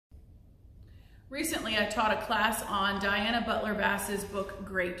Recently, I taught a class on Diana Butler Bass's book,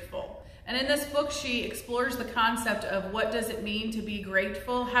 Grateful. And in this book, she explores the concept of what does it mean to be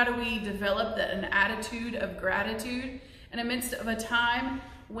grateful? How do we develop an attitude of gratitude in the midst of a time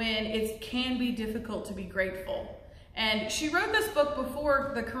when it can be difficult to be grateful? And she wrote this book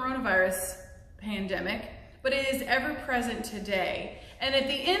before the coronavirus pandemic, but it is ever present today. And at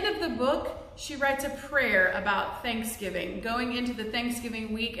the end of the book, she writes a prayer about Thanksgiving, going into the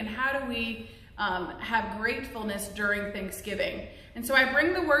Thanksgiving week, and how do we have gratefulness during Thanksgiving. And so I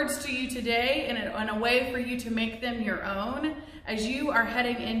bring the words to you today in a way for you to make them your own as you are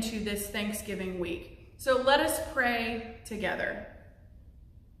heading into this Thanksgiving week. So let us pray together.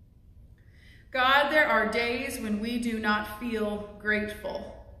 God, there are days when we do not feel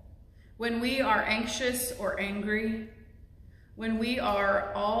grateful, when we are anxious or angry, when we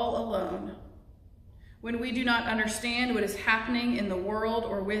are all alone, when we do not understand what is happening in the world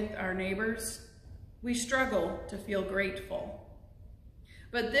or with our neighbors. We struggle to feel grateful.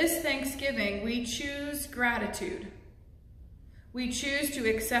 But this Thanksgiving, we choose gratitude. We choose to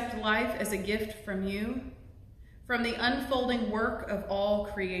accept life as a gift from you, from the unfolding work of all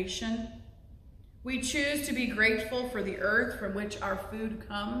creation. We choose to be grateful for the earth from which our food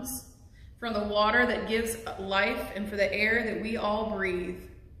comes, from the water that gives life, and for the air that we all breathe.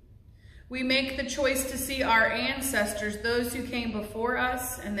 We make the choice to see our ancestors, those who came before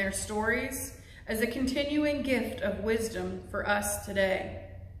us and their stories, as a continuing gift of wisdom for us today.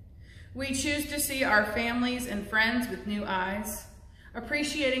 We choose to see our families and friends with new eyes,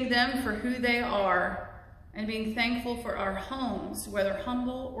 appreciating them for who they are, and being thankful for our homes, whether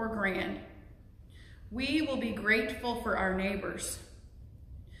humble or grand. We will be grateful for our neighbors.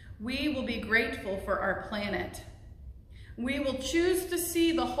 We will be grateful for our planet. We will choose to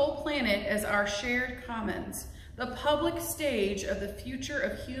see the whole planet as our shared commons, the public stage of the future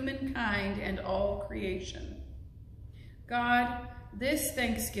of humankind and all creation. God, this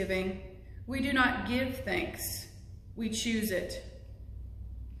Thanksgiving, we do not give thanks, we choose it.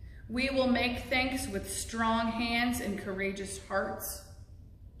 We will make thanks with strong hands and courageous hearts.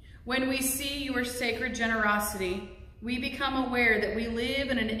 When we see your sacred generosity, we become aware that we live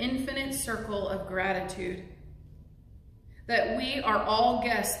in an infinite circle of gratitude, that we are all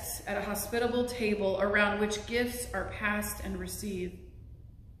guests at a hospitable table around which gifts are passed and received.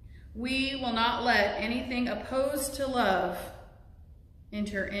 We will not let anything opposed to love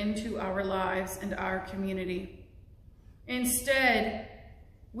enter into our lives and our community. Instead,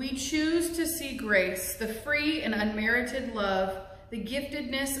 we choose to see grace, the free and unmerited love, the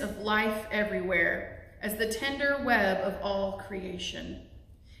giftedness of life everywhere, as the tender web of all creation.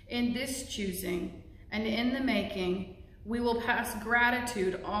 In this choosing and in the making, we will pass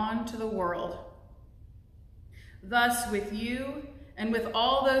gratitude on to the world. Thus, with you and with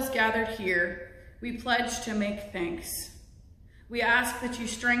all those gathered here, we pledge to make thanks. We ask that you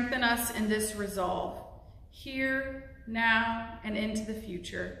strengthen us in this resolve, here, now, and into the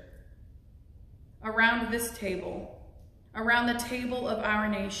future. Around this table, around the table of our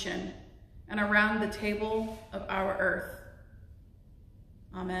nation, and around the table of our earth.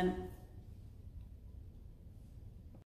 Amen.